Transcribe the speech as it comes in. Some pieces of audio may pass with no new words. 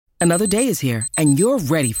Another day is here, and you're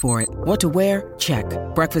ready for it. What to wear? Check.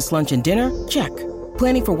 Breakfast, lunch, and dinner? Check.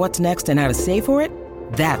 Planning for what's next and how to save for it?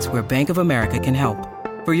 That's where Bank of America can help.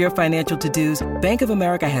 For your financial to-dos, Bank of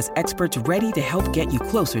America has experts ready to help get you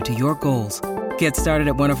closer to your goals. Get started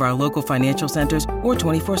at one of our local financial centers or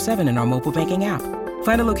 24/7 in our mobile banking app.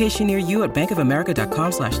 Find a location near you at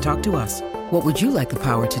bankofamerica.com/talktous. What would you like the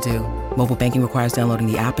power to do? Mobile banking requires downloading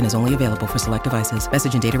the app and is only available for select devices.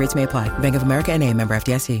 Message and data rates may apply. Bank of America N.A., member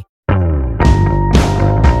FDIC.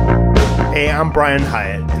 Hey, I'm Brian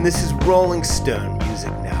Hyatt, and this is Rolling Stone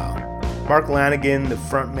Music Now. Mark Lanegan, the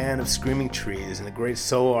frontman of Screaming Trees and a great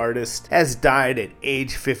solo artist, has died at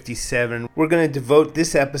age 57. We're going to devote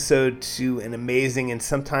this episode to an amazing and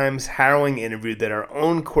sometimes harrowing interview that our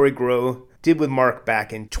own Corey Groh did with Mark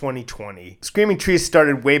back in 2020. Screaming Trees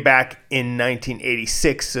started way back in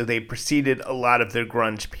 1986, so they preceded a lot of their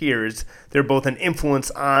grunge peers. They're both an influence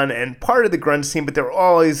on and part of the grunge scene, but they were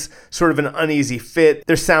always sort of an uneasy fit.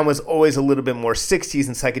 Their sound was always a little bit more 60s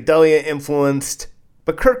and psychedelia influenced.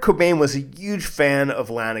 But Kurt Cobain was a huge fan of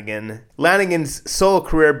Lanegan. Lanegan's solo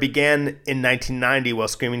career began in 1990 while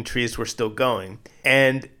Screaming Trees were still going.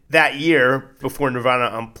 And that year, before Nirvana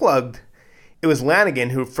Unplugged, it was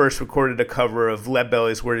Lanegan who first recorded a cover of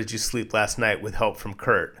Leadbelly's Where Did You Sleep Last Night with help from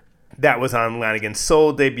Kurt. That was on Lanegan's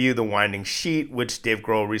solo debut, The Winding Sheet, which Dave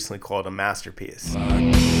Grohl recently called a masterpiece. My girl,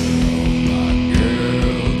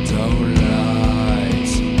 don't lie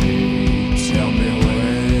to me. Tell me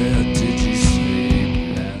where did you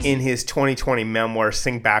sleep last night? In his 2020 memoir,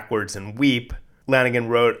 Sing Backwards and Weep, Lanegan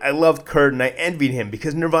wrote, "I loved Kurt and I envied him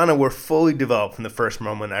because Nirvana were fully developed from the first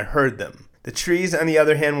moment I heard them. The Trees, on the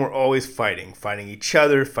other hand, were always fighting each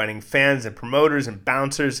other, fighting fans and promoters and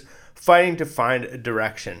bouncers, fighting to find a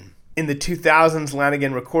direction." In the 2000s,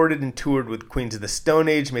 Lanegan recorded and toured with Queens of the Stone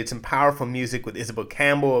Age, made some powerful music with Isabel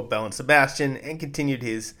Campbell of Belle and Sebastian, and continued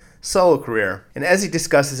his solo career. And as he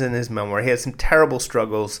discusses in his memoir, he had some terrible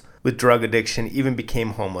struggles with drug addiction, even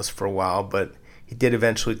became homeless for a while, but he did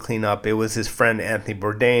eventually clean up. It was his friend Anthony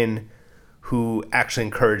Bourdain who actually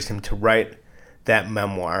encouraged him to write that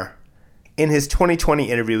memoir. In his 2020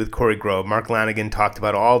 interview with Corey Groh, Mark Lanegan talked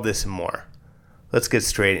about all this and more. Let's get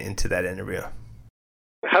straight into that interview.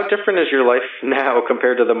 How different is your life now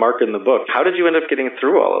compared to the Mark in the book? How did you end up getting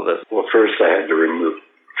through all of this? Well, first I had to remove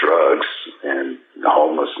drugs and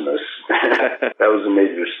homelessness. That was a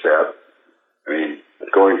major step. I mean,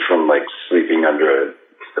 going from like sleeping under a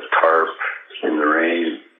tarp in the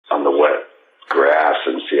rain on the wet grass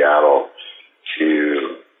in Seattle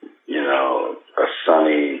to, a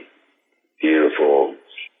sunny, beautiful,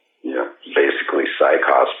 basically psych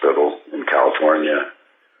hospital in California.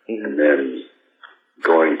 Mm-hmm. And then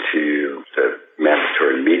going to the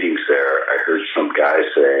mandatory meetings there, I heard some guy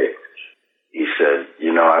say, he said,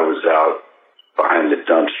 I was out behind the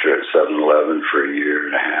dumpster at 7-Eleven for a year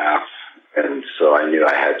and a half. And so I knew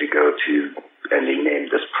I had to go to, and he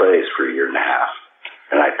named this place for a year and a half.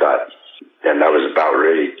 And I thought, and I was about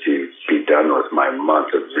ready to be done with my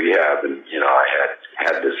month of rehab. And, I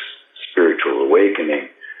had this spiritual awakening,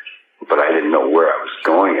 but I didn't know where I was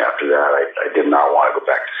going after that. I did not want to go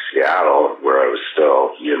back to Seattle, where I was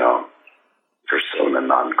still, persona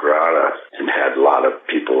non grata, and had a lot of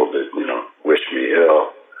people that, wished me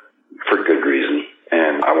ill for good reason.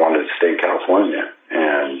 And I wanted to stay in California.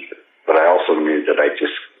 But I also knew that I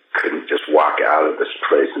just couldn't just walk out of this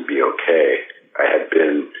place and be okay. I had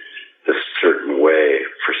been this certain way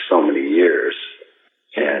for so many years.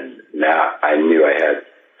 And now I knew I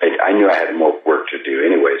had more work to do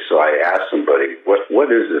anyway. So I asked somebody,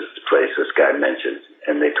 what is this place this guy mentioned?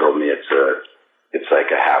 And they told me it's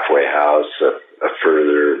like a halfway house, a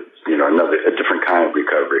further, a different kind of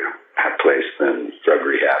recovery place than drug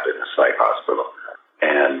rehab in a psych hospital.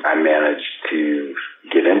 And I managed to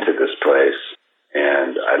get into this place,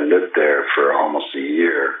 and I lived there for almost a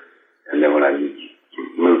year. And then when I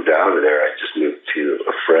moved out of there, I just moved to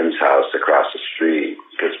a friend's house across the street,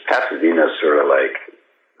 because Pasadena is sort of like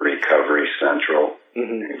recovery central.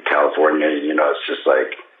 Mm-hmm. In California, it's just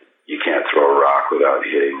like you can't throw a rock without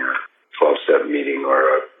hitting a 12-step meeting or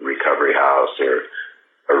a recovery house or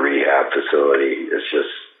a rehab facility. It's just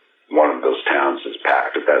one of those towns that's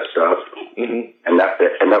packed with that stuff. Mm-hmm. And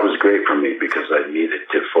that was great for me, because I needed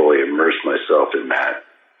to fully immerse myself in that,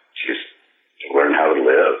 just learn how to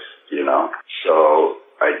live, So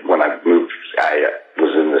when I moved, I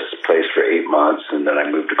was in this place for 8 months, and then I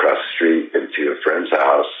moved across the street into a friend's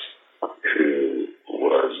house who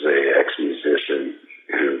was a ex-musician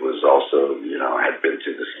who was also, had been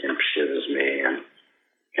through the same shit as me,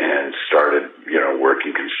 and started,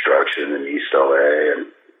 working construction in East LA.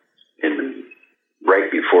 And right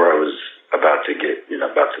before I was about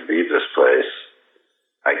to leave this place,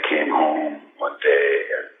 I came home one day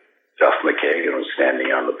and Duff McKagan was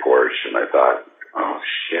standing on the porch, and I thought, oh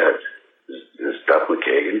shit, is Duff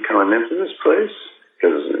McKagan coming into this place?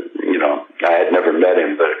 Because, I had never met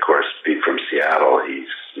him, but of course, being from Seattle, he's,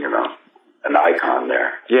 an icon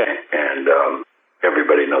there. Yeah. And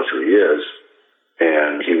everybody knows who he is.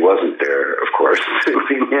 And he wasn't there, of course,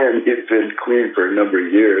 moving in. He'd been clean for a number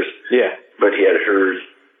of years. Yeah. But he had heard,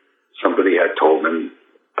 somebody had told him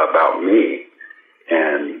about me.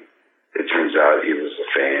 And it turns out he was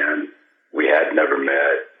a fan. We had never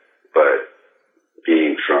met, but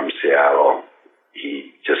being from Seattle,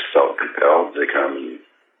 he just felt compelled to come and,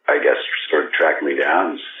 I guess, sort of track me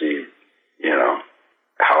down and see,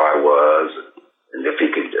 how I was and if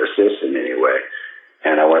he could assist in any way.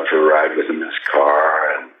 And I went for a ride with him in his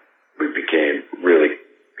car, and we became really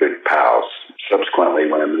good pals. Subsequently,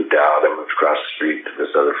 when I moved out, I moved across the street to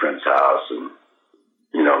this other friend's house and,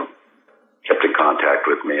 kept in contact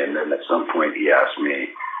with me. And then at some point he asked me,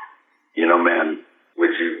 man,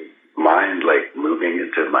 would you mind moving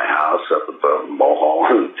into my house up above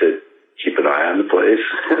Mulholland to keep an eye on the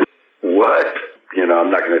place? What? I'm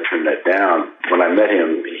not going to turn that down. When I met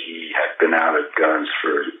him, he had been out of guns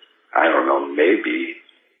for, I don't know, maybe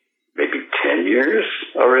 10 years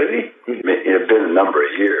already. It had been a number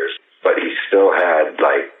of years, but he still had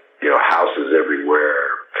houses everywhere,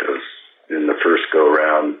 because in the first go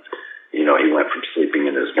round, he went from sleeping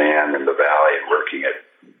in his van in the valley and working at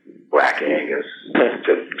Black Angus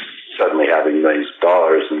to suddenly having millions of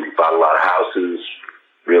dollars, and he bought a lot of houses,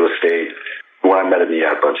 real estate. When I met him, he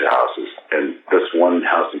had a bunch of houses, and this one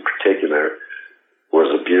house in particular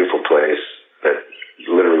was a beautiful place that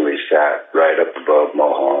literally sat right up above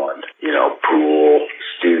Mulholland. Pool,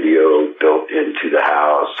 studio built into the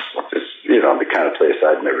house. Just, the kind of place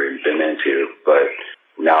I'd never even been into, but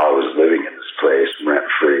now I was living in this place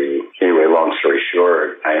rent-free. Anyway, long story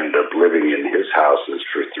short, I ended up living in his houses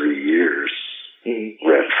for 3 years,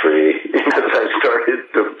 rent-free, as I started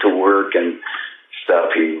to work and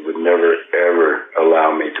stuff. He would never, ever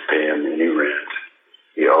allow me to pay him any rent.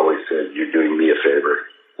 He always said, you're doing me a favor,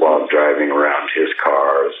 while driving around his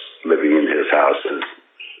cars, living in his houses.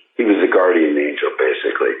 He was a guardian angel,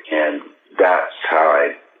 basically. And that's how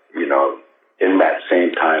I, in that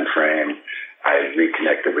same time frame, I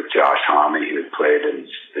reconnected with Josh Homme, who had played in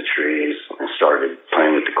the Trees, and started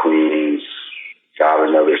playing with the Queens, got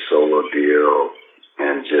another solo deal,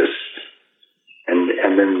 and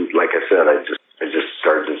then, like I said, I just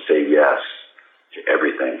started to say yes to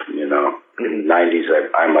everything, In the 90s,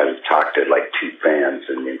 I might have talked to 2 fans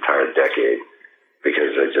in the entire decade,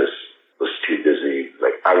 because I just was too busy.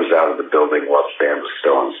 I was out of the building while the band was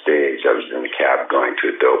still on stage. I was in the cab going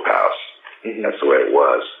to a dope house. Mm-hmm. That's the way it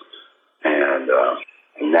was. And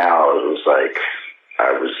now it was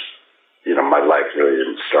I was, my life really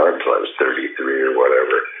didn't start until I was 33 or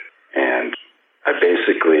whatever. And I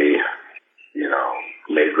basically,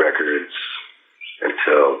 made records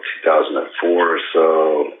until 2004 or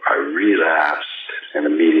so. I relapsed and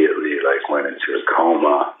immediately went into a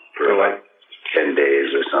coma for 10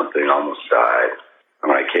 days or something, almost died.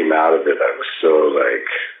 And when I came out of it, I was so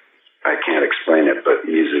I can't explain it, but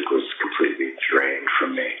music was completely drained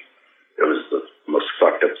from me. It was the most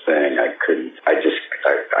fucked up thing. I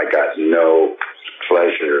got no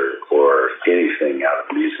pleasure or anything out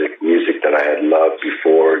of music. Music that I had loved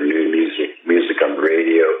before, new music on the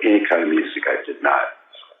radio, any kind of music, I did not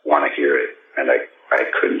want to hear it. And I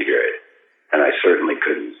couldn't hear it. And I certainly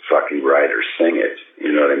couldn't fucking write or sing it.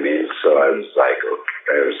 You know what I mean? So I was like,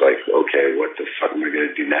 okay, what the fuck am I going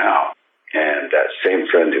to do now? And that same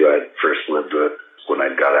friend who I first lived with when I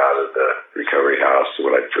got out of the recovery house,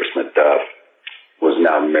 when I first met Duff, was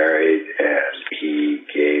now married, and he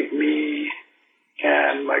gave me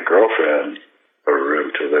and my girlfriend a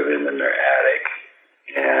room to live in their attic.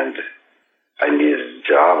 And I needed a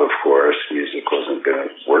job, of course. Music wasn't going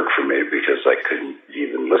to work for me because I couldn't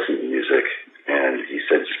even listen to music. And he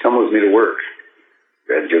said, just come with me to work,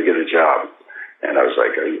 and you'll get a job. And I was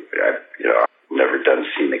like, I've never done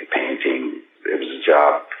scenic painting. It was a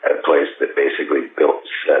job at a place that basically built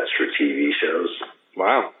sets for TV shows.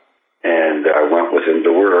 Wow. And I went with him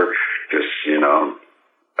to work just,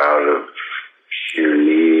 out of sheer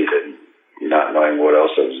need and not knowing what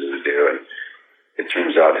else I was going to do. And it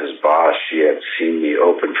turns out his boss, she had seen me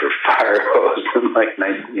open for Fire Hose in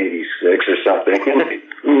 1986 or something, and they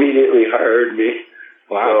immediately hired me.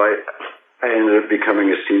 Wow. So I ended up becoming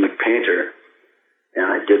a scenic painter, and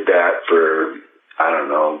I did that for,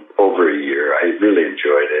 over a year. I really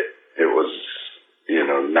enjoyed it. It was,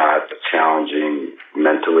 not challenging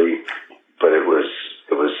mentally, but it was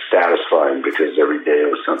it was satisfying because every day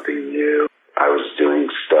it was something new. I was doing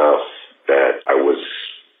stuff that I was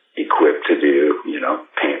equipped to do,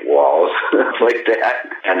 paint walls like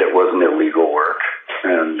that, and it wasn't illegal work.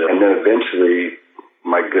 And then eventually,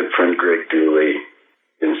 my good friend Greg Dooley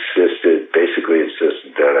basically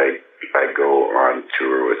insisted that I go on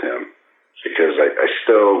tour with him, because I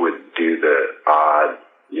still would do the odd,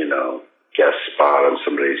 guest spot on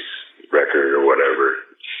somebody's record or whatever,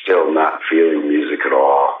 still not feeling music at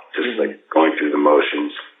all, just like going through the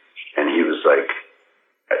motions. And he was like,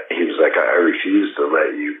 I refuse to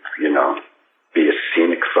let you, be a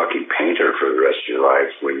scenic fucking painter for the rest of your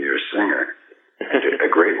life when you're a singer. A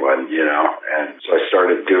great one, And so I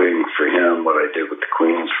started doing for him what I did with the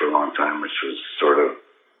Queens for a long time, which was sort of,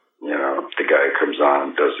 the guy comes on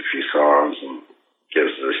and does a few songs and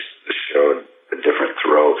gives the show a different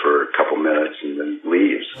throw for a couple minutes and then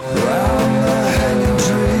leaves.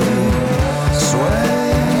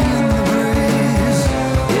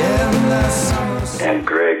 And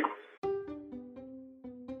Greg.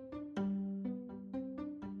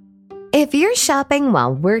 If you're shopping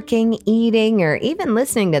while working, eating, or even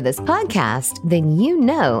listening to this podcast, then you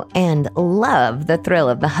know and love the thrill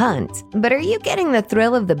of the hunt. But are you getting the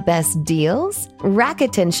thrill of the best deals?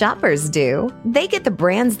 Rakuten shoppers do. They get the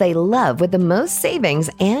brands they love with the most savings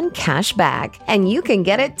and cash back. And you can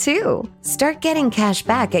get it too. Start getting cash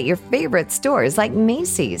back at your favorite stores like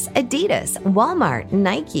Macy's, Adidas, Walmart,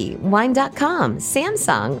 Nike, Wine.com,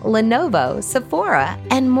 Samsung, Lenovo, Sephora,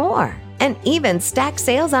 and more. And even stack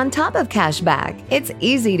sales on top of cashback. It's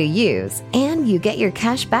easy to use, and you get your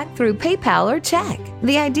cash back through PayPal or check.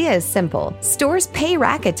 The idea is simple. Stores pay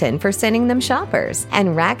Rakuten for sending them shoppers, and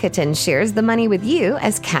Rakuten shares the money with you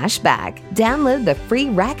as cash back. Download the free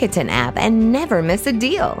Rakuten app and never miss a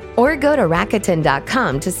deal. Or go to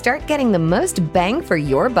Rakuten.com to start getting the most bang for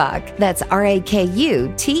your buck. That's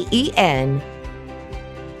Rakuten.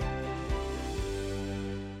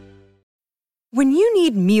 When you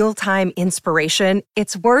need mealtime inspiration,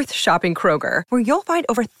 it's worth shopping Kroger, where you'll find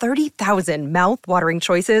over 30,000 mouth-watering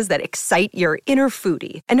choices that excite your inner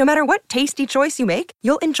foodie. And no matter what tasty choice you make,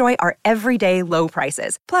 you'll enjoy our everyday low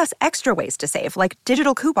prices, plus extra ways to save, like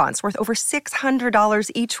digital coupons worth over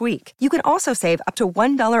 $600 each week. You can also save up to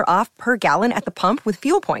 $1 off per gallon at the pump with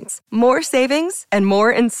fuel points. More savings and more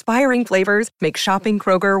inspiring flavors make shopping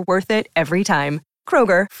Kroger worth it every time.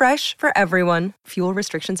 Kroger, fresh for everyone. Fuel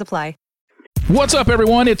restrictions apply. What's up,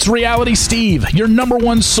 everyone? It's Reality Steve, your number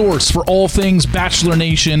one source for all things Bachelor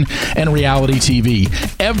Nation and reality TV.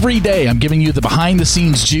 Every day, I'm giving you the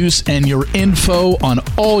behind-the-scenes juice and your info on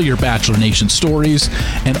all your Bachelor Nation stories,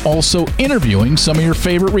 and also interviewing some of your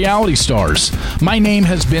favorite reality stars. My name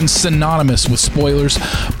has been synonymous with spoilers,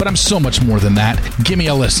 but I'm so much more than that. Give me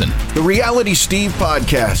a listen. The Reality Steve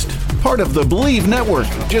Podcast, part of the Believe Network.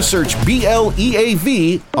 Just search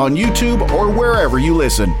BLEAV on YouTube or wherever you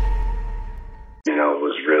listen.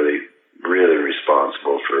 Was really, really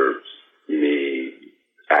responsible for me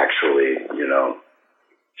actually,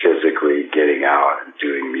 physically getting out and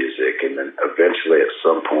doing music. And then eventually at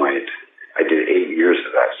some point, I did 8 years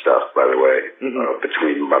of that stuff, by the way,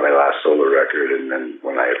 between my last solo record and then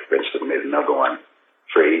when I eventually made another one.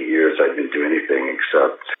 For 8 years, I didn't do anything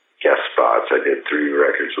except guest spots. I did 3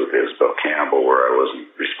 records with Isabel Campbell where I wasn't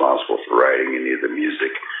responsible for writing any of the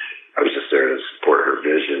music. I was just there to support her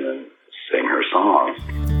vision and sing her songs.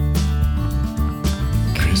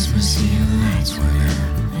 Christmas Eve lights winter,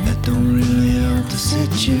 that don't really help the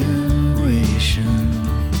situation.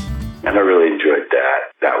 And I really enjoyed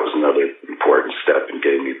that. That was another important step in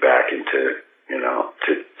getting me back into,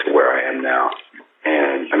 to where I am now.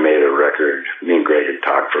 And I made a record. Me and Greg had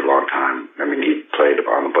talked for a long time. I mean, he played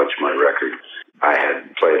on a bunch of my records. I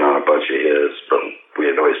had played on a bunch of his, but we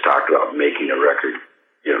had always talked about making a record,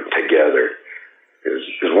 together. There's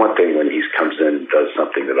one thing when he comes in and does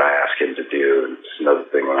something that I ask him to do, and it's another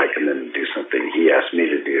thing when I come in and do something he asks me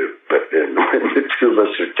to do. But then when the two of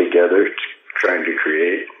us are together trying to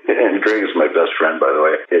create, and Greg is my best friend, by the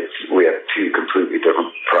way, we have 2 completely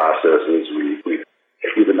different processes. We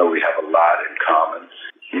even though we have a lot in common,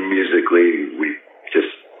 musically, we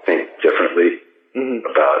just think differently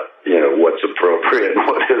about, what's appropriate and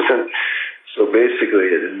what isn't. So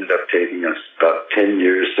basically, it ended up taking us about 10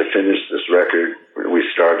 years to finish this record. We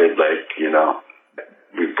started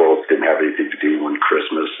we both didn't have anything to do one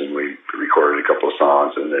Christmas, and we recorded a couple of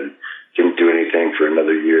songs, and then didn't do anything for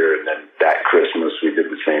another year, and then that Christmas we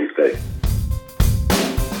did the same thing.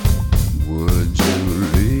 Would you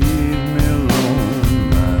leave me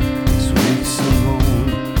alone, my sweet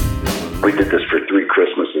Simone? We did this for 3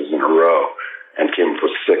 Christmases in a row, and came up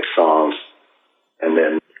with 6 songs, and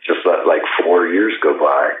then just let like 4 years go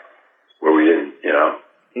by where we didn't, you know,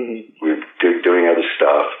 we were doing other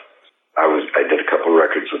stuff. I did a couple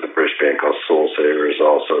records with a British band called Soul Savers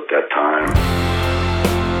also at that time.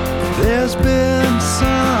 There's been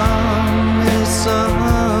some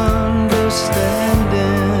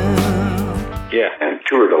misunderstanding. Yeah. And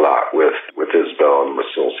toured a lot with Isabel and with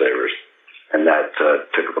Soul Savers. And that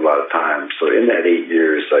took up a lot of time. So in that 8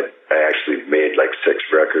 years, I actually made like 6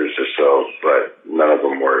 records or so, but none of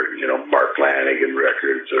them were, you know, Mark Lanegan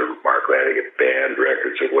records or Mark Lanegan band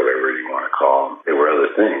records or whatever you want to call them. They were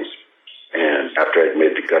other things. And after I'd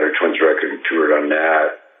made the Gutter Twins record and toured on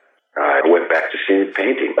that, I went back to scenic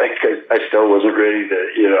painting. Like I still wasn't ready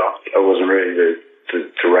to, you know, I wasn't ready to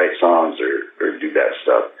write songs or do that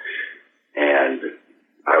stuff. And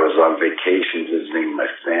I was on vacation visiting my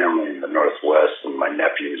family in the Northwest and my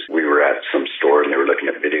nephews. We were at some store and they were looking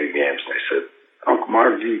at video games and they said, Uncle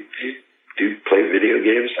Mark, do you play video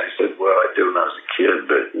games? And I said, well, I did when I was a kid,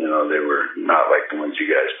 but, you know, they were not like the ones you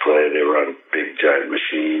guys play. They were on big giant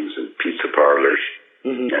machines and pizza parlors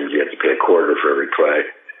and you had to pay $0.25 for every play.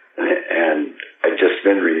 And I just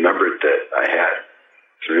then remembered that I had,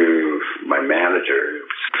 through my manager, who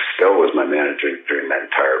still was my manager during that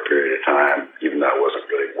entire period of time, even though I wasn't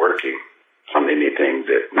really working on anything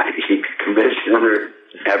that he could commission or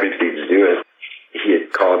have anything to do with. He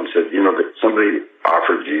had called and said, you know, that somebody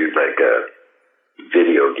offered you like a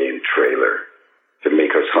video game trailer to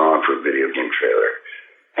make a song for a video game trailer.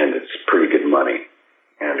 And it's pretty good money.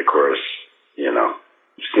 And of course, you know,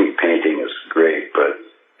 scenic painting is great, but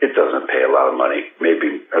it doesn't pay a lot of money,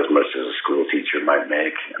 maybe as much as a school teacher might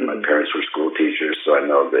make. And my parents were school teachers, so I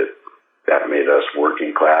know that made us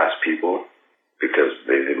working class people because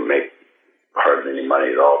they didn't make hardly any money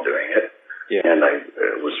at all doing it. Yeah. And I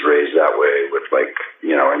was raised that way with like,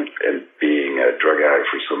 you know, and being a drug addict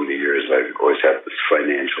for so many years, I always had this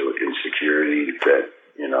financial insecurity that,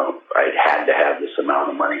 you know, I had to have this amount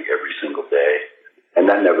of money every single day. And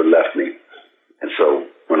that never left me. And so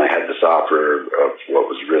when I had this offer of what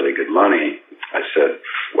was really good money, I said,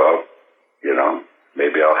 well, you know,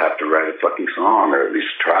 maybe I'll have to write a fucking song or at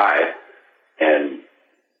least try. And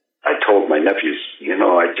I told my nephews, you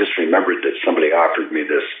know, I just remembered that somebody offered me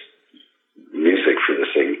this music for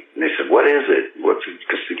this thing. And they said, what is it? What's it?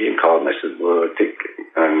 Because the game called. And I said, well, I think,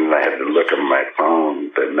 and I had to look on my phone,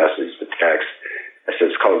 the message, the text. I said,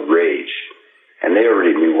 it's called Rage. And they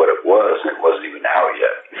already knew what it was, and it wasn't even out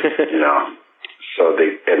yet, you know. So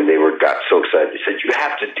they got so excited. They said, you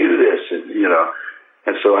have to do this, and, you know.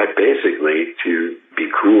 And so I basically, to be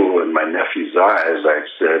cool in my nephew's eyes, I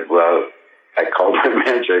said, well, I called my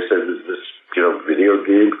manager. I said, is this, you know, video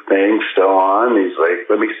game thing still on? He's like,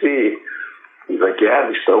 let me see. He's like, yeah,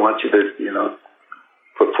 we still want you to, you know,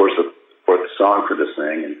 put forth a song for this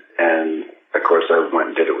thing. And of course, I went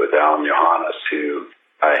and did it with Alan Johannes, who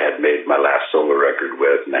I had made my last solo record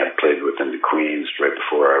with, and I had played with him the Queens right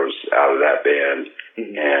before I was out of that band.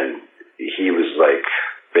 And he was like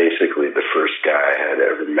basically the first guy I had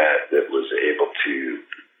ever met that was able to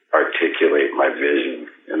articulate my vision.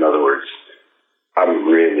 In other words, I'm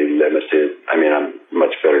really limited. I mean, I'm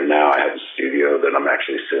much better now. I have a studio that I'm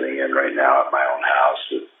actually sitting in right now at my own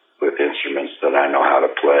house with instruments that I know how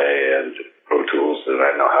to play and Pro Tools that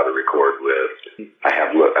I know how to record with. I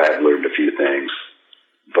have learned a few things.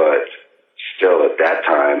 But still, at that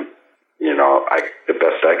time, you know, the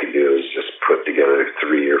best I could do is just put together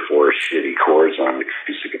 3 or 4 shitty chords on the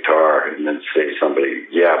acoustic guitar and then say to somebody,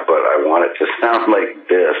 yeah, but I want it to sound like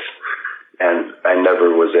this. And I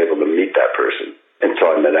never was able to meet that person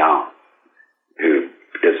until I met Alan, who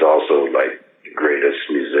is also like the greatest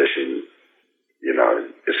musician, you know,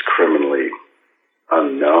 is criminally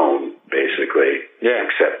unknown, basically,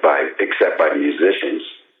 except by musicians.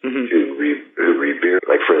 Who revere,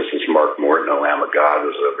 like for instance, Mark Morton, O Lamb of God,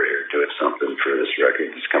 was over here doing something for this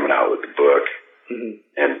record. He's coming out with the book.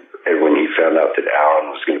 And when he found out that Alan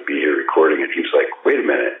was going to be here recording it, he was like, wait a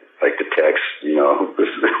minute, like the text, you know,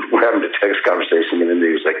 we're having a text conversation, and then he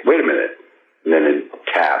was like, wait a minute. And then in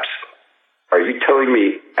caps, are you telling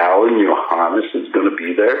me Alan Johannes is going to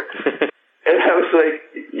be there? And I was like,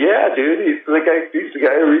 yeah, dude, he's the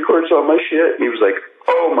guy who records all my shit. And he was like,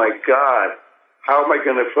 oh my God. How am I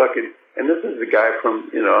going to fucking... And this is the guy from,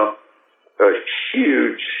 you know, a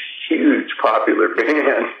huge, huge popular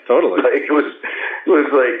band. Totally. Like, it was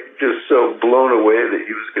like just so blown away that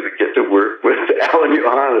he was going to get to work with Alan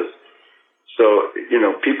Johannes. So, you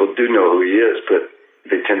know, people do know who he is, but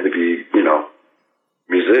they tend to be, you know,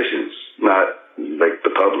 musicians, not like the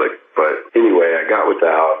public. But anyway, I got with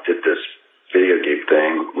Al, did this video game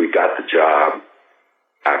thing. We got the job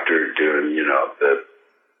after doing, you know,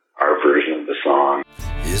 our version of the song.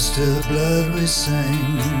 Is Here's to the blood we sing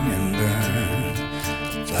and burn.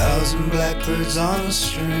 Flowers and blackbirds on the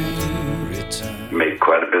string return. Made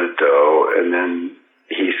quite a bit of dough, and then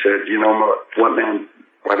he said, you know what, man,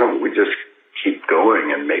 why don't we just keep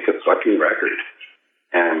going and make a fucking record?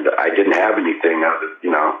 And I didn't have anything other, you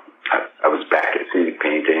know, I was back at scenic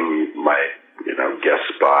painting, my, you know, guest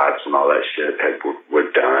spots and all that shit were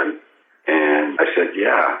done. And I said,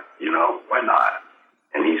 yeah, you know, why not?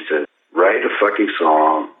 And he said, write a fucking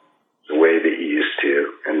song the way that you used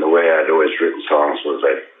to. And the way I'd always written songs was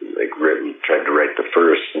tried to write the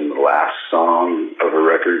first and the last song of a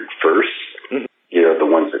record first. Mm-hmm. You know, the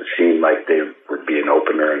ones that seemed like they would be an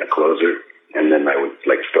opener and a closer. And then I would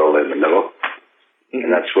like fill in the middle. Mm-hmm.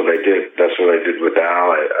 And that's what I did. That's what I did with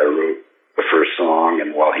Al. I wrote the first song,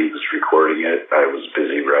 and while he was recording it, I was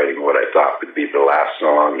busy writing what I thought would be the last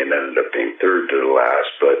song, and ended up being third to the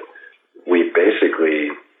last. But we basically,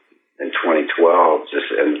 in 2012,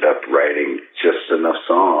 just ended up writing just enough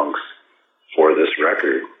songs for this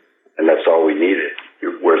record, and that's all we needed.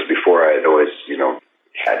 Whereas before, I had always, you know,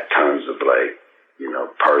 had tons of like, you know,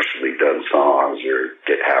 partially done songs, or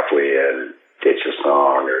get halfway in and ditch a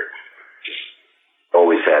song, or just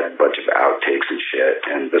always had a bunch of outtakes and shit.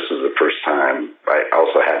 And this was the first time. I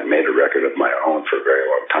also hadn't made a record of my own for a very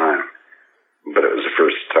long time, but it was the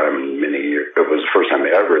first time in many years. It was the first time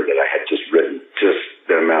ever that I had just written just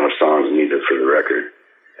the amount of songs needed for the record.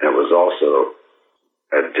 And it was also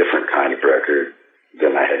a different kind of record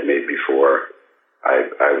than I had made before. I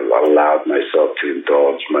allowed myself to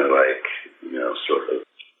indulge my, like, you know, sort of,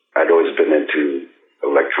 I'd always been into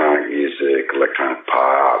electronic music, electronic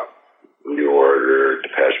pop, New Order,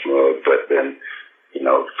 Depeche Mode, but then, you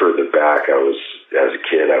know, further back, as a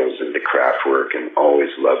kid, I was into Kraftwerk and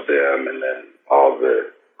always loved them, and then all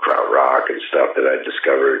the krautrock and stuff that I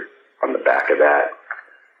discovered on the back of that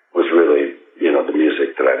was really, you know, the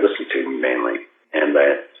music that I listened to mainly, and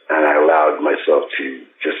I allowed myself to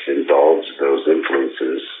just indulge those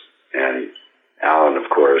influences, and Alan, of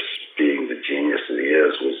course, being the genius that he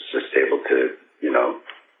is, was just able to, you know,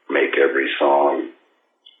 make every song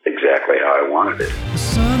exactly how I wanted it. The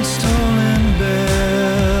sun's stolen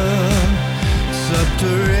bell,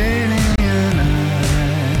 subterranean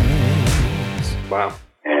eyes. Wow.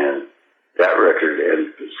 And that record ended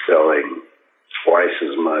up selling twice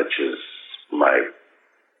as much as my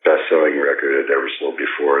best-selling record had ever sold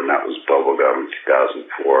before, and that was Bubblegum in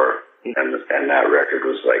 2004. And that record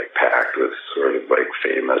was like packed with sort of like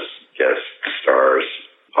famous guest stars,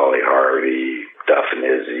 Holly Harvey, Duff and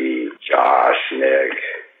Izzy, Josh, Nick,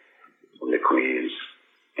 from the Queens.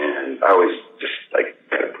 And I always just like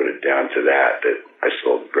kind of put it down to that I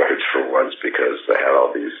sold records for once because I had all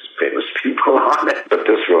these famous people on it. But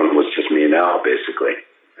this one was just me and Al, basically.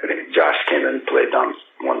 I think Josh came in and played on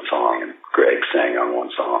one song, and Greg sang on one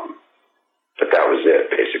song. But that was it,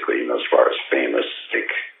 basically, you know, as far as famous like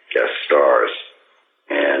guest stars.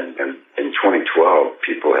 And in 2012,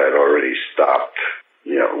 people had already stopped,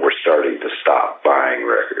 you know, were starting to stop buying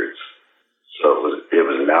records. So it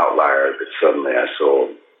was an outlier that suddenly I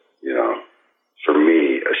sold, you know, for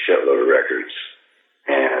me, a shitload of records.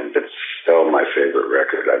 And it's still my favorite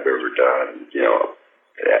record I've ever done, you know,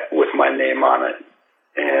 with my name on it.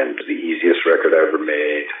 And the easiest record I ever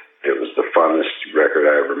made. It was the funnest record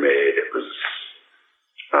I ever made. It was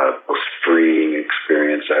the most freeing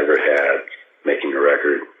experience I ever had making a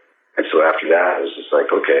record. And so after that, it was just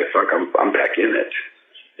like, okay, fuck, I'm back in it.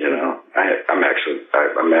 You know, I've actually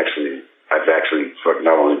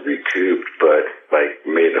not only recouped, but like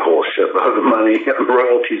made a whole shitload of money on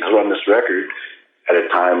royalties on this record at a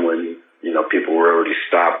time when, you know, people were already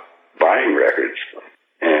stopped buying records.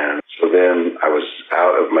 And so then I was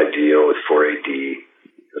out of my deal with 4AD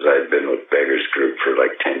because I had been with Beggar's Group for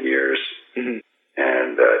like 10 years, mm-hmm.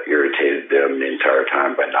 and irritated them the entire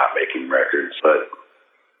time by not making records. But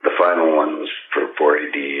the final one was for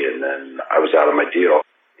 4AD, and then I was out of my deal.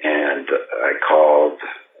 And I called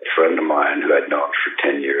a friend of mine who I'd known for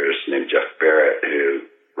 10 years named Jeff Barrett, who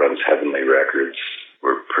runs Heavenly Records.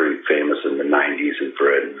 We're pretty famous in the 90s in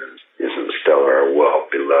Britain. Isn't the stellar,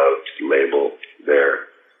 well-beloved label there,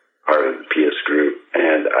 part of the PS Group.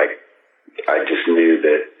 And I just knew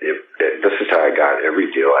that this is how I got every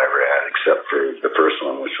deal I ever had, except for the first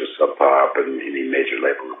one, which was Sub Pop, and any major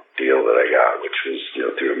label deal that I got, which was, you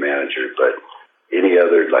know, through a manager. But any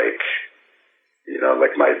other, like, you know,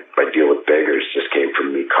 like my deal with Beggars just came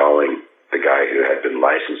from me calling the guy who had been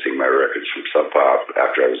licensing my records from Sub Pop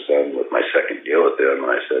after I was done with my second deal with them. And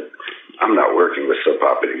I said, I'm not working with Sub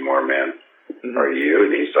Pop anymore, man. Mm-hmm. Are you?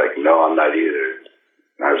 And he's like, no, I'm not either.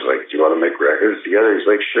 And I was like, do you want to make records together? He's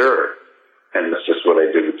like, sure. And that's just what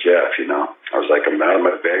I did with Jeff, you know. I was like, I'm out of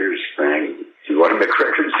my beggars thing. Do you want to make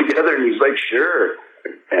records together? And he's like, sure.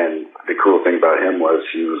 And the cool thing about him was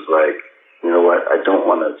he was like, you know what, I don't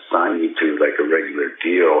want to sign you to like a regular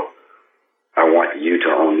deal. I want you to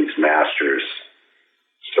own these masters.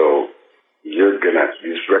 So these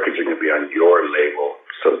records are going to be on your label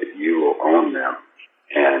so that you will own them.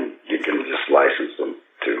 And you can just license them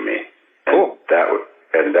to me. Cool.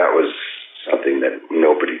 And that was something that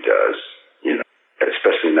nobody does, you know,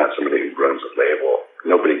 especially not somebody who runs a label.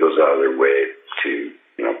 Nobody goes out of their way to,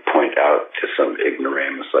 you know, point out to some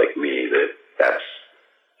ignoramus like me that that's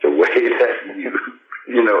the way that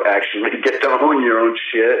you know, actually get to own your own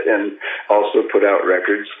shit and also put out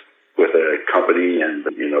records with a company and,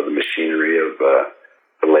 you know, the machinery of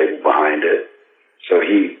the label behind it. So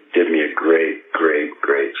he did me a great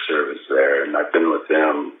service there, and I've been with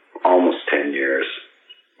them almost 10 years.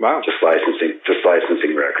 Wow. Just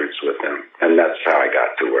licensing records with them. And that's how I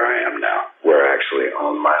got to where I am now, where I actually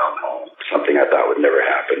own my own home. Something I thought would never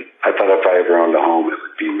happen. I thought if I ever owned a home, it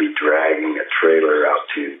would be me dragging a trailer out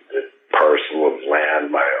to the parcel of land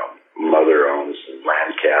my mother owns in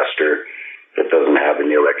Lancaster that doesn't have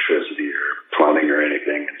any electricity or plumbing or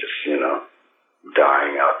anything, and just, you know,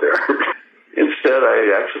 dying out there. Instead,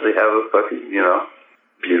 I actually have a fucking, you know,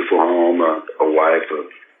 beautiful home, a wife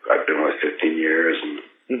I've been with 15 years,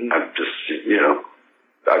 and I've just, you know,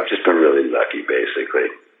 I've just been really lucky,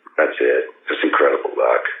 basically. That's it. Just incredible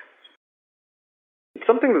luck.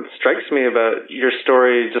 Something that strikes me about your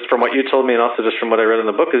story, just from what you told me and also just from what I read in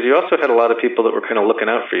the book, is you also had a lot of people that were kind of looking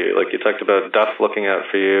out for you. Like you talked about Duff looking out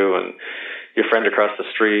for you and your friend across the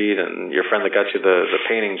street and your friend that got you the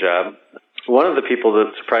painting job. One of the people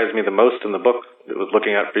that surprised me the most in the book that was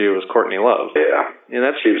looking out for you was Courtney Love. Yeah. And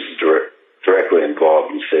that's, she was directly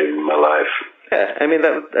involved in saving my life. Yeah, I mean,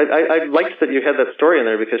 I liked that you had that story in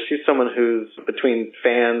there because she's someone who's between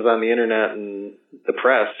fans on the internet and the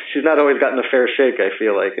press. She's not always gotten a fair shake, I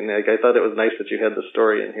feel like, and I thought it was nice that you had the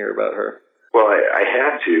story in here about her. Well, I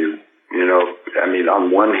had to, you know, I mean, on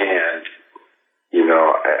one hand, you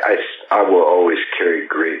know, I will always carry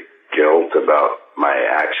great guilt about my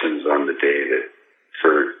actions on the day that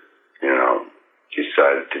Kurt, you know,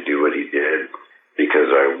 decided to do what he did because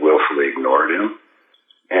I willfully ignored him.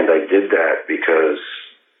 And I did that because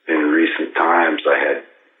in recent times I had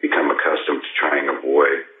become accustomed to trying to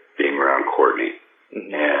avoid being around Courtney.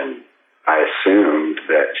 Mm-hmm. And I assumed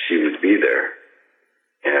that she would be there.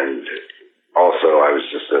 And also I was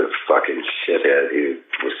just a fucking shithead who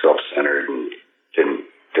was self-centered and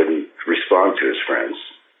didn't respond to his friends.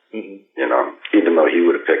 Mm-hmm. You know, even though he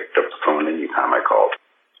would have picked up the phone any time I called.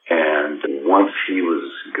 And once he was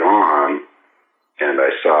gone and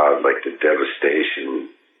I saw like the devastation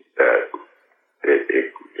that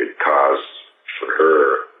it caused for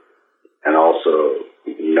her, and also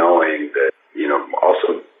knowing that, you know,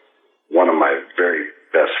 also one of my very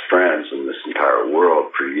best friends in this entire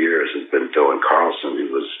world for years has been Dylan Carlson,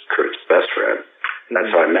 who was Kurt's best friend. And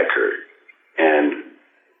that's how I met Kurt. And,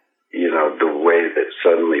 you know, the way that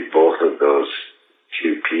suddenly both of those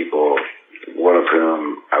two people, one of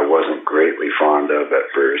whom I wasn't greatly fond of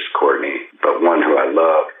at first, Courtney, but one who I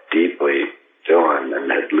loved deeply, Dylan, and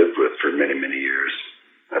had lived with for many, many years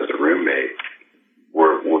as a roommate,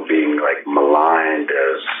 were being like maligned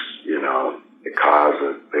as, you know, the cause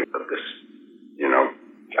of this, you know,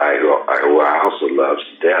 guy who I also love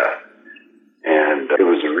to death. And it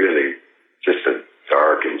was really just a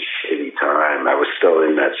dark and shitty time. I was still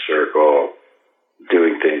in that circle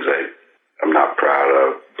doing things I'm not proud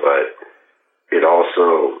of, but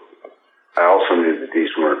I also knew that these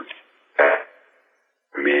weren't bad.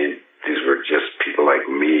 I mean, these were just people like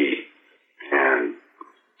me and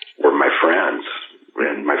were my friends.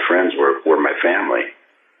 And my friends were my family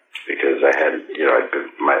because I had, you know,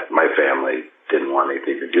 my family didn't want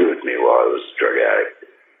anything to do with me while I was a drug addict,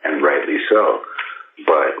 and rightly so.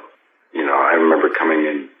 But, you know, I remember coming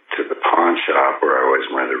into the pawn shop where I always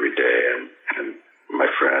went every day, and my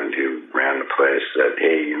friend who ran the place said,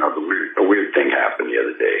 hey, you know, a weird thing happened the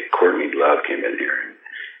other day. Courtney Love came in here and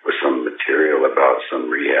with some material about some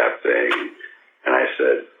rehab thing. And I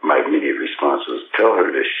said, my immediate response was, tell her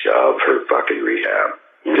to shove her fucking rehab.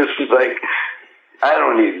 Just like, I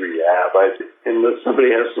don't need rehab. Unless somebody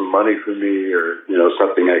has some money for me or, you know,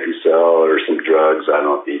 something I can sell or some drugs, I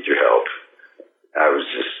don't need your help. I was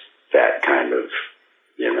just that kind of,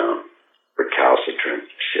 you know, recalcitrant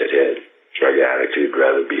shithead drug addict who'd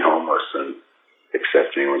rather be homeless than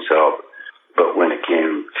accept anyone's help. But when it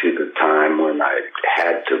came to the time when I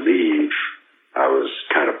had to leave, I was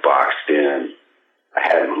kind of boxed in. I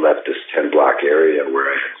hadn't left this 10-block area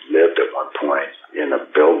where I had lived at one point in a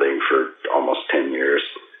building for almost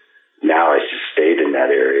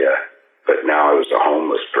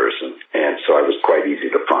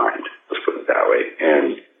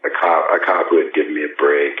a cop who had given me a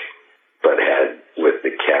break, but had with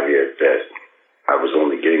the caveat that I was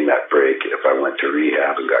only getting that break if I went to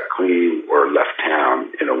rehab and got clean or left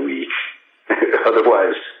town in a week.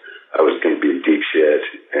 Otherwise, I was going to be in deep shit,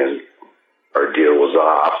 and our deal was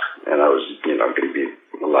off, and I was, going to be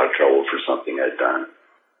in a lot of trouble for something I'd done.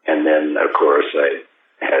 And then, of course, I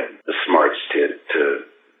had the smarts to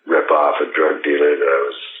rip off a drug dealer that I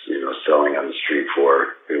was, selling on the street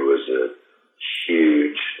for. It was a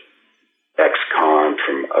huge ex-con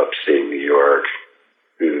from upstate New York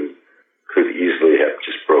who could easily have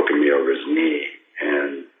just broken me over his knee.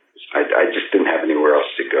 And I just didn't have anywhere else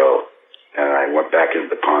to go. And I went back into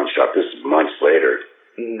the pawn shop. This is months later.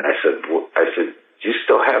 And I said, do you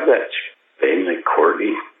still have that thing that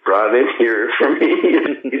Courtney brought in here for me?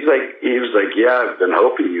 He was like, yeah, I've been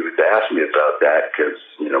hoping you would ask me about that because,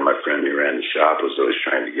 my friend who ran the shop was always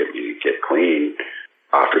trying to get me to get clean,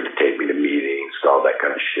 offered to take me to meetings, all that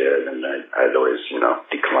kind of shit. And I'd always,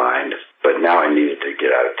 declined. But now I needed to get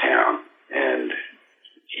out of town. And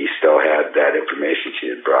he still had that information she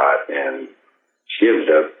had brought. And she ended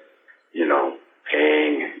up,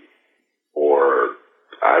 paying for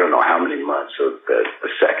I don't know how many months of the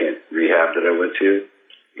second rehab that I went to,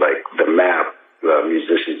 like the MAP, the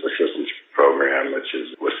Musicians Assistance Program, which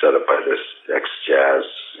was set up by this ex-jazz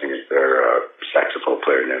saxophone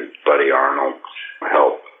player named Buddy Arnold,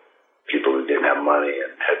 help people who didn't have money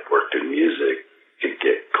and had worked in music to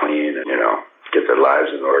get clean and, get their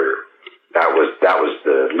lives in order. That was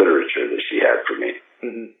the literature that she had for me.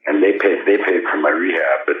 Mm-hmm. And they paid for my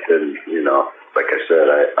rehab, but then, like I said,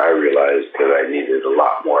 I realized that I needed a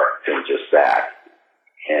lot more than just that.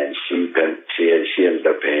 And she ended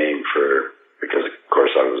up paying for, because of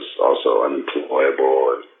course I was also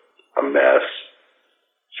unemployable and a mess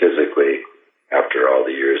physically after all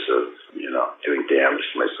the years of, doing damage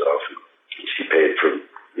to myself. And she paid for,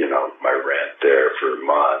 my rent there for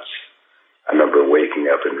months. I remember waking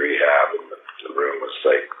up in rehab and the room was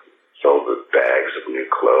like filled with bags of new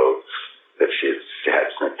clothes that she had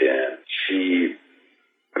sent in.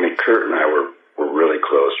 Kurt and I were really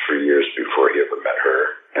close for years before he ever met her,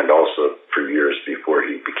 and also for years before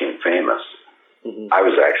he became famous. Mm-hmm. I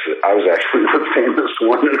was actually the famous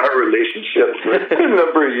one in our relationship for a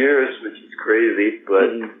number of years, which is crazy.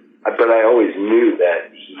 But I always knew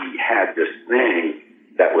that he had this thing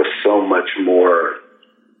that was so much more.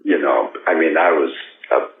 I was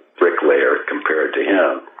a bricklayer compared to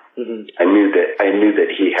him. Mm-hmm. I knew that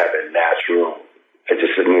he had a natural. I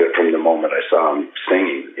just knew it from the moment I saw him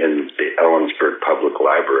singing in the Ellensburg Public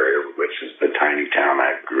Library, which is the tiny town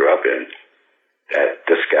I grew up in, that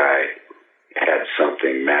this guy had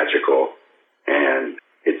something magical. And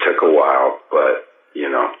it took a while, but,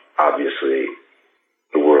 obviously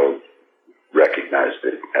the world recognized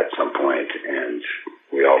it at some point, and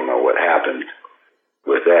we all know what happened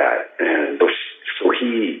with that. And so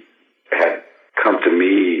he had come to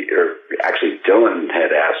me, or actually Dylan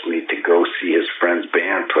had asked me to go see his friend's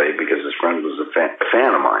band play because his friend was a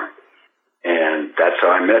fan of mine. And that's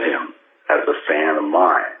how I met him, as a fan of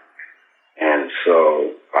mine. And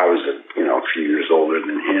so I was, a few years older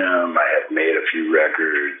than him. I had made a few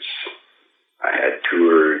records. I had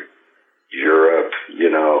toured Europe,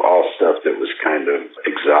 all stuff that was kind of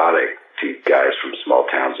exotic to guys from small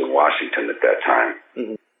towns in Washington at that time.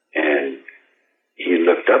 Mm-hmm. And he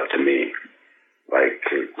looked up to me like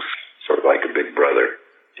it was sort of like a big brother.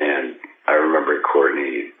 And I remember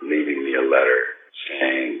Courtney leaving me a letter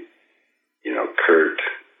saying, Kurt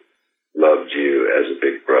loved you as a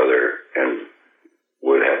big brother and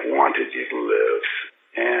would have wanted you to live,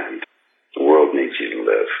 and the world needs you to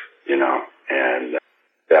live, and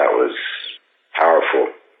that was powerful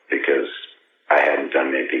because I hadn't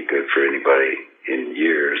done anything good for anybody in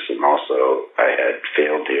years, and also I had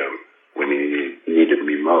failed him when he needed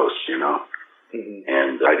me most, Mm-hmm.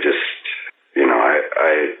 And I just,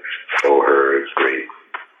 I owe her a great,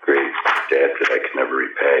 great debt that I can never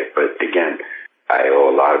repay. But again, I owe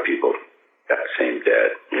a lot of people that same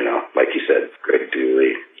debt, like you said, Greg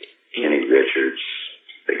Dooley, Kenny Richards,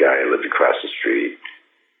 the guy who lived across the street,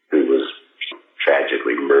 who was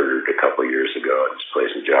tragically murdered a couple of years ago at this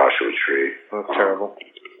place in Joshua Tree. That's terrible.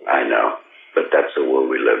 I know, but that's the world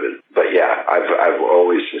we live in. But yeah, I've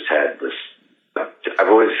always just had this. I've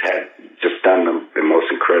always just done the most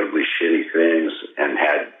incredibly shitty things and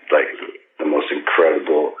had like the most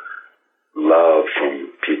incredible love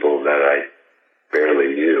from people that I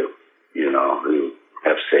barely knew, who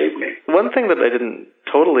have saved me. One thing that I didn't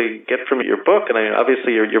totally get from your book, and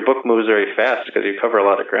obviously your book moves very fast because you cover a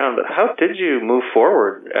lot of ground, but how did you move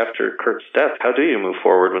forward after Kurt's death? How do you move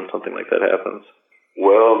forward when something like that happens?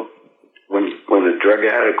 Well, when the drug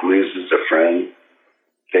addict loses a friend,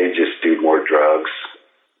 they just do more drugs.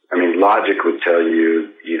 I mean, logic would tell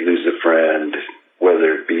you lose a friend,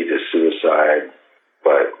 whether it be to suicide,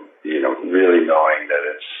 but, really knowing that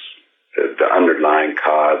it's the underlying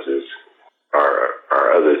causes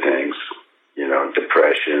are other things,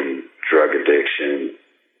 depression, drug addiction,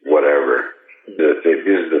 whatever. These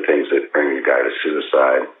are the things that bring the guy to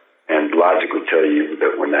suicide. And logic would tell you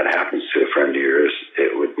that when that happens to a friend of yours,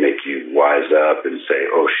 it would make you wise up and say,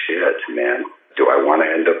 oh shit, man, do I want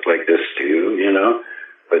to end up like this too,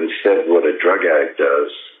 But instead, what a drug addict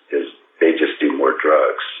does is they just do more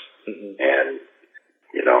drugs and,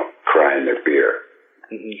 cry in their beer.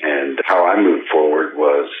 And how I moved forward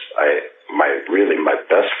was my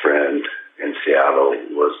best friend in Seattle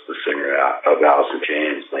was the singer of Alice in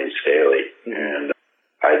Chains, Lane Staley. And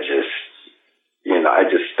I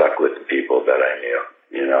just stuck with the people that I knew,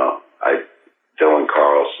 Dylan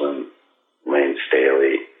Carlson, Lane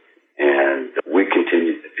Staley, and we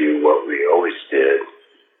continued to do what we always did,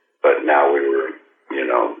 but now we were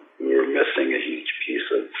missing a huge piece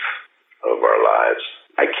of our lives.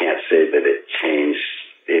 I can't say that it changed.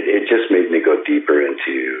 It just made me go deeper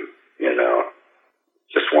into,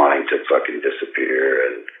 just wanting to fucking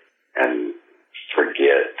disappear and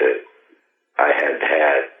forget that I had,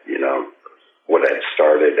 what I'd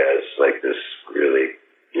started as like this really,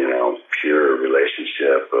 pure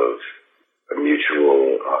relationship of a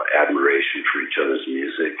mutual admiration for each other's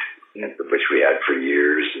music, which we had for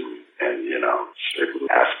years, and certain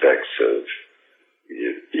aspects of,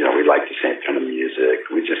 we like the same kind of music.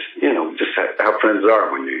 We just, just how friends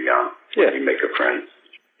are when you're young. Yeah. When you make a friend.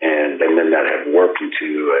 And then that had warped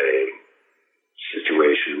into a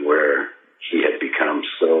situation where he had become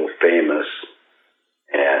so famous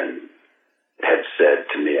and had said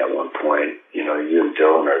to me at one point, you and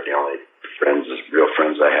Dylan are the only real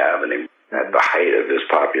friends I have, and he at the height of his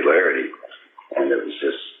popularity. And it was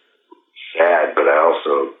just sad, but I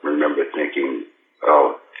also remember thinking,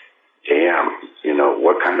 oh, damn,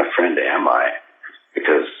 what kind of friend am I?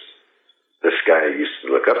 Because this guy used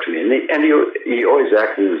to look up to me, and he always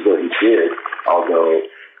acted as though he did, although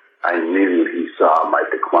I knew he saw my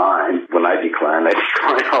decline. When I declined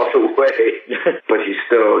all the way. But he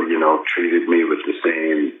still, treated me with the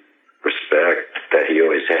same respect that he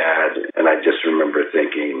always had. And I just remember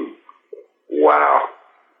thinking, wow,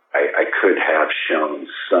 I could have shown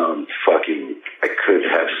some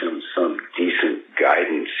decent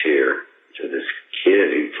guidance here to this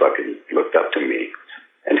kid who fucking looked up to me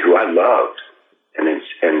and who I loved. And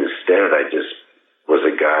instead I just was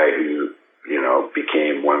a guy who,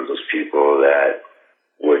 became one of those people that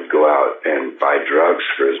would go out and buy drugs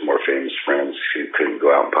for his more famous friends who couldn't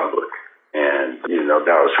go out in public. And,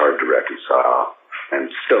 that was hard to reconcile.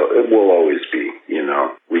 And still, it will always be,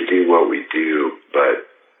 we do what we do, but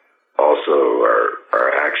also our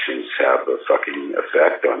actions have a fucking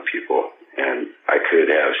effect on people. And I could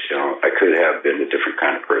have been a different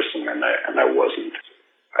kind of person, and I wasn't.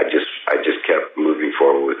 I just kept moving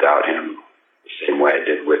forward without him, the same way I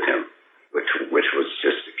did with him, which was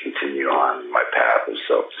just to continue on my path of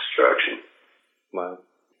self-destruction. Wow.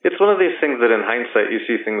 It's one of these things that in hindsight you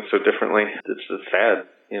see things so differently. It's just sad,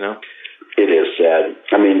 It is sad.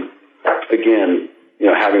 I mean, again,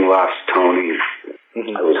 having lost Tony,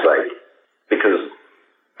 I was like, because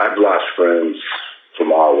I've lost friends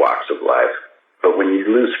from all walks of life, but when you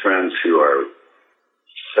lose friends who are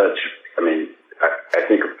I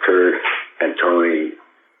think of Kurt and Tony,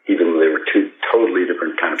 even though they were two totally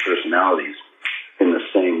different kind of personalities, in the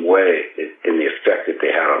same way, in the effect that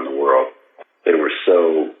they had on the world. They were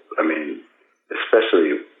so,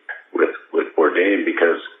 especially with Bourdain,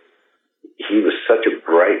 because he was such a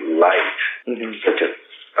bright light, such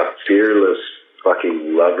a fearless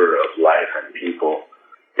fucking lover of life and people.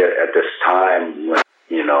 At this time when,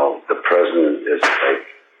 the president is like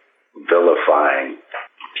vilifying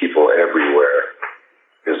people everywhere,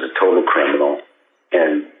 is a total criminal,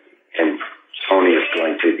 and Tony is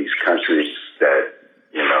going to these countries that,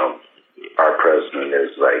 our president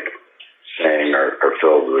is like saying are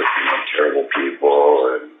filled with terrible people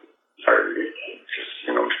and are just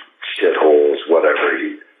shitholes,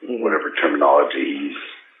 whatever terminology he used.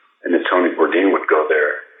 And then Tony Bourdain would go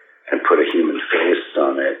there and put a human face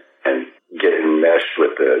on it and get enmeshed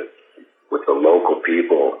with the local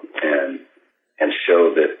people and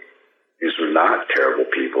show that these were not terrible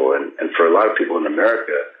people. And for a lot of people in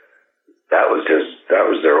America, that was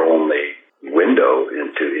their only window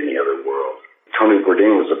into any other world. Tony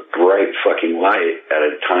Bourdain was a bright fucking light at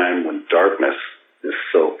a time when darkness is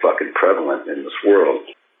so fucking prevalent in this world.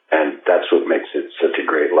 And that's what makes it such a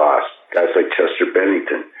great loss. Guys like Chester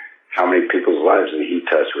Bennington, how many people's lives did he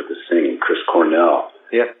touch with his singing? Chris Cornell.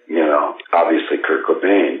 Yeah. You know, obviously Kurt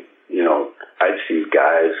Cobain. You know, I'd see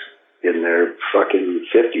guys in their fucking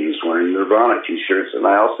 50s wearing Nirvana t-shirts, and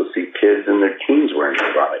I also see kids in their teens wearing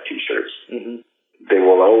Nirvana t-shirts. Mm-hmm. They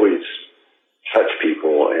will always touch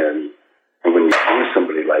people, and when you see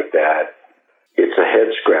somebody like that, it's a head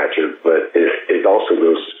scratcher, but it also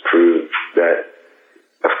goes to prove that,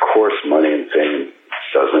 of course, money and fame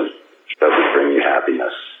doesn't bring you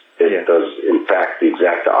happiness. It does, in fact, the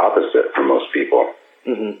exact opposite for most people.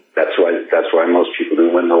 Mm-hmm. That's why most people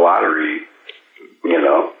who win the lottery, you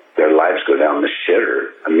know, their lives go down the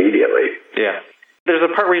shitter immediately. Yeah. There's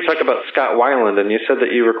a part where you talk about Scott Weiland, and you said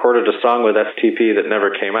that you recorded a song with STP that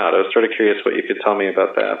never came out. I was sort of curious what you could tell me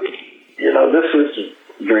about that. You know, this was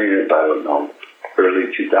during, I don't know,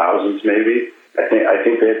 early 2000s maybe. I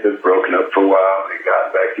think they had been broken up for a while. They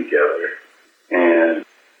got back together. And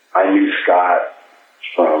I knew Scott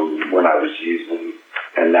from when I was using,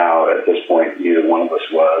 and now at this point, neither one of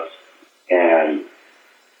us was. And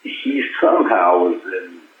he somehow was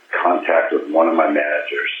in contact with one of my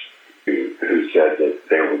managers who said that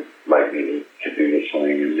they would like me to do this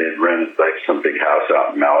thing. And they'd rented like some big house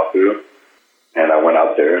out in Malibu. And I went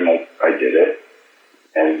out there and I did it.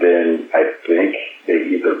 And then I think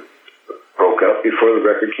they either broke up before the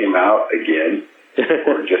record came out again,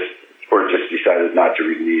 or just decided not to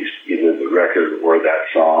release either the record or that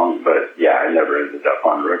song. But yeah, I never ended up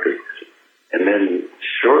on record. And then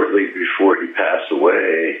shortly before he passed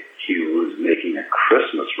away, he was making a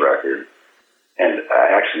Christmas record. And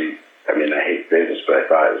I hate to say this, but I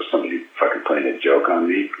thought it was somebody fucking playing a joke on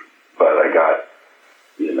me. But I got,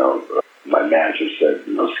 you know, my manager said,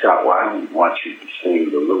 you know, Scott Weiland wants you to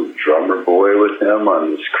sing The Little Drummer Boy with him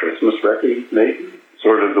on this Christmas record he's making.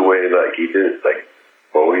 Sort of the way like he did, like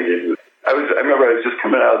Bowie did. I remember I was just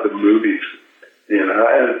coming out of the movies, you know,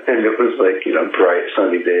 and it was like, you know, bright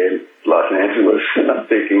sunny day in Los Angeles, and I'm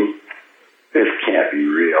thinking, this can't be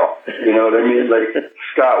real. You know what I mean? Like,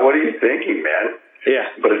 Scott, what are you thinking, man? Yeah.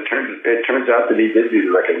 But it turns out that he did do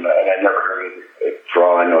the record, and I never heard of it. For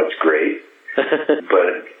all I know, it's great.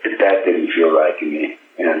 But that didn't feel right to me,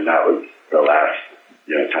 and that was the last,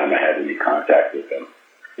 you know, time I had any contact with him.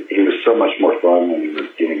 He was so much more fun when he was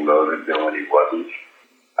getting loaded than when he wasn't.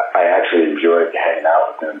 I actually enjoyed hanging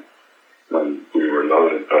out with him when we were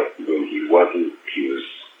loaded, but when he wasn't,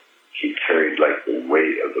 he carried like the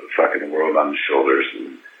weight of the fucking world on his shoulders,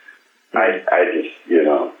 and I just, you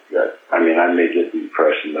know, I may get the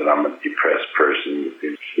impression that I'm a depressed person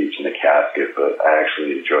who sleeps in a casket, but I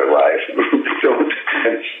actually enjoy life and don't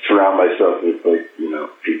surround myself with, like, you know,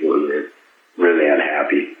 people who are really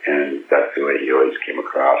unhappy, and that's the way he always came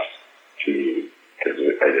across to me, because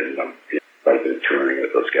I didn't know. I've been touring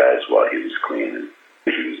with those guys while he was clean, and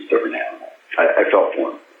he was a different animal. I felt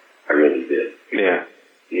for him. I really did. Yeah.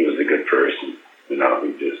 He was a good person, you know,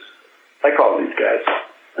 like all these guys.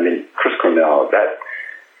 I mean, Chris Cornell, that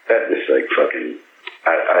is like fucking,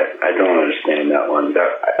 I don't understand that one. That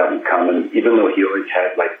hasn't come, even though he always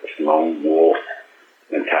had like this lone wolf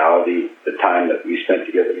mentality, the time that we spent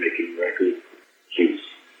together making records, he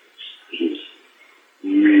was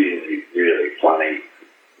really, really funny,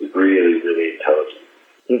 really, really intelligent,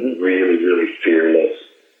 mm-hmm. really, really fearless,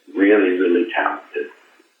 really, really talented,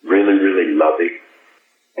 really, really loving.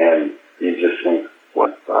 And you just think,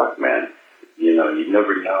 what the fuck, man? You know, you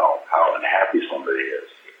never know how unhappy somebody is.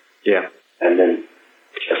 Yeah. And then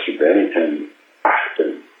Chester Bennington,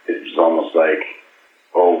 it was almost like,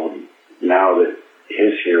 oh, now that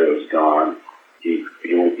his hero's gone, he's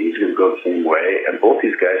going to go the same way. And both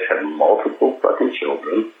these guys have multiple fucking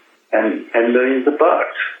children and millions of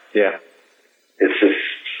bucks. Yeah. It's just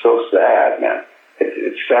so sad, man.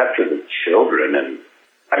 It's sad for the children. And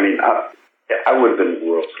I mean, I would have been the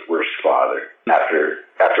world's worst father after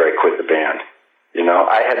I quit the band. You know,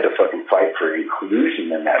 I had to fucking fight for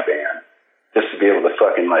inclusion in that band just to be able to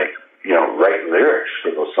fucking, like, you know, write lyrics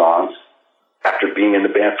for those songs after being in the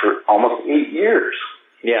band for almost 8 years.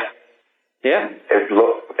 Yeah. Yeah.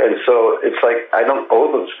 And so it's like, I don't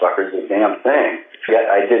owe those fuckers a damn thing. Yet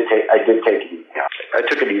I did take it easy. I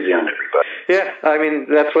took it easy on everybody. Yeah, I mean,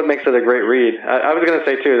 that's what makes it a great read. I was going to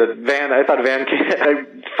say, too, that I thought Van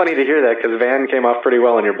came, funny to hear that, because Van came off pretty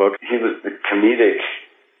well in your book. He was the comedic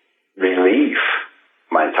relief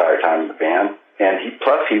my entire time in the band. And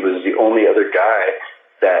he was the only other guy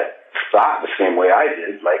that thought the same way I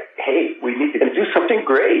did, like, hey, we need to do something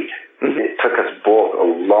great. Mm-hmm. It took us both a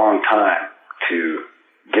long time to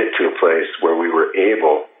get to a place where we were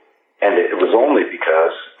able, and it was only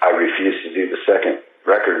because I refused to do the second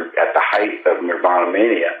record at the height of Nirvana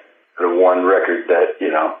mania, the one record that, you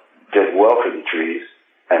know, did well for the trees,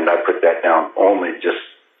 And I put that down only just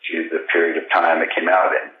to the period of time it came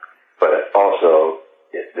out in. But also,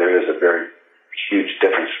 there is a very huge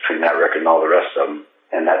difference between that record and all the rest of them.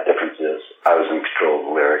 And that difference is I was in control of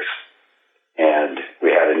the lyrics. And we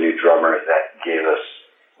had a new drummer that gave us,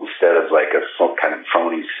 instead of like some kind of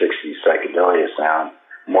phony 60s psychedelia sound,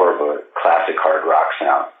 more of a classic hard rock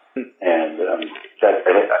sound. And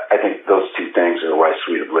I think those two things are why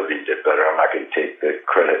Sweet Oblivion did better. I'm not going to take the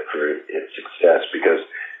credit for its success because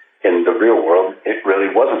in the real world, it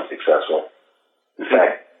really wasn't successful. In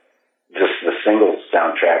fact, just the single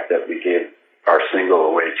soundtrack that we gave our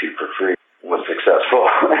single away to for free was successful.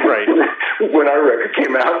 Right. When our record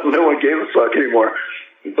came out, no one gave a fuck anymore.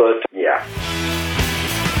 But yeah.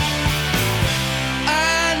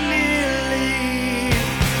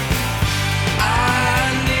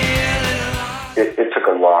 It took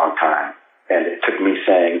a long time, and it took me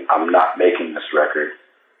saying, I'm not making this record,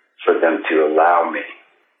 for them to allow me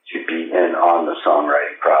to be in on the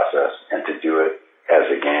songwriting process and to do it as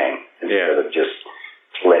a gang instead of just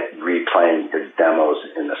replaying the demos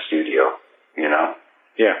in the studio, you know?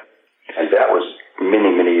 Yeah. And that was many,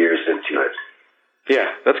 many years into it. Yeah,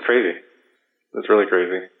 that's crazy. That's really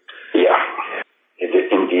crazy. Yeah.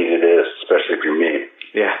 Indeed it is, especially for me.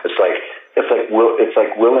 Yeah. It's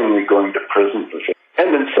like willingly going to prison for shit,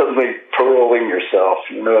 and then suddenly paroling yourself.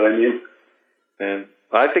 You know what I mean? And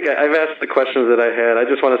I think I've asked the questions that I had. I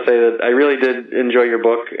just want to say that I really did enjoy your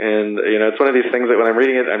book, and it's one of these things that when I'm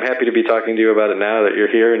reading it, I'm happy to be talking to you about it now that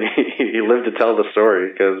you're here and you live to tell the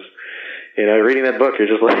story. Because reading that book, you're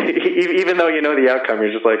just like, even though you know the outcome,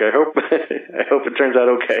 you're just like, I hope it turns out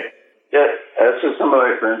okay. Yeah, that's what some of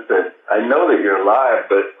my friends said. I know that you're alive,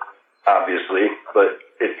 but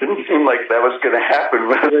it didn't seem like that was going to happen.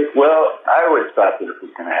 Like, well, I always thought that it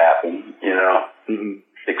was going to happen, Mm-hmm.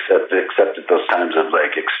 Except at those times of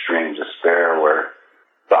like extreme despair where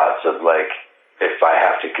thoughts of like, if I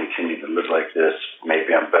have to continue to live like this,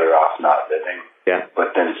 maybe I'm better off not living. Yeah.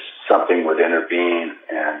 But then something would intervene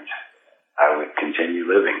and I would continue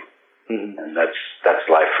living. Mm-hmm. And that's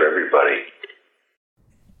life for everybody.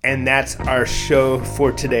 And that's our show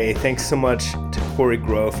for today. Thanks so much to Corey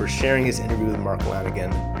Grove for sharing his interview with Mark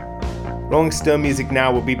Lanegan. Rolling Stone Music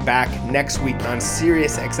Now will be back next week on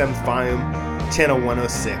Sirius XM Volume Channel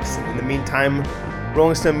 106. And in the meantime,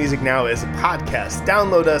 Rolling Stone Music Now is a podcast.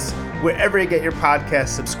 Download us wherever you get your podcasts.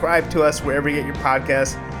 Subscribe to us wherever you get your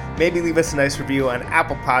podcasts. Maybe leave us a nice review on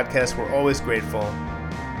Apple Podcasts. We're always grateful.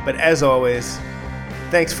 But as always,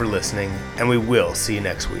 thanks for listening, and we will see you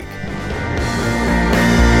next week.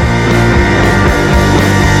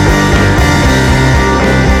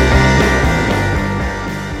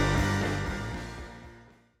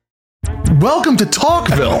 Welcome to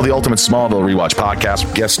Talkville, the ultimate Smallville rewatch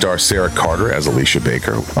podcast. Guest star Sarah Carter as Alicia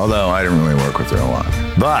Baker, although I didn't really work with her a lot.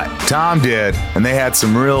 But Tom did, and they had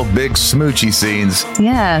some real big smoochy scenes.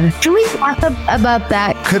 Yeah. Can we talk about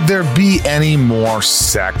that? Could there be any more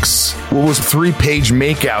sex? What was a 3-page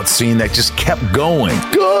makeout scene that just kept going?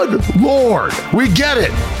 Good Lord, we get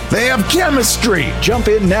it. They have chemistry. Jump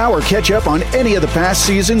in now or catch up on any of the past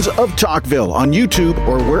seasons of Talkville on YouTube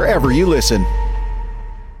or wherever you listen.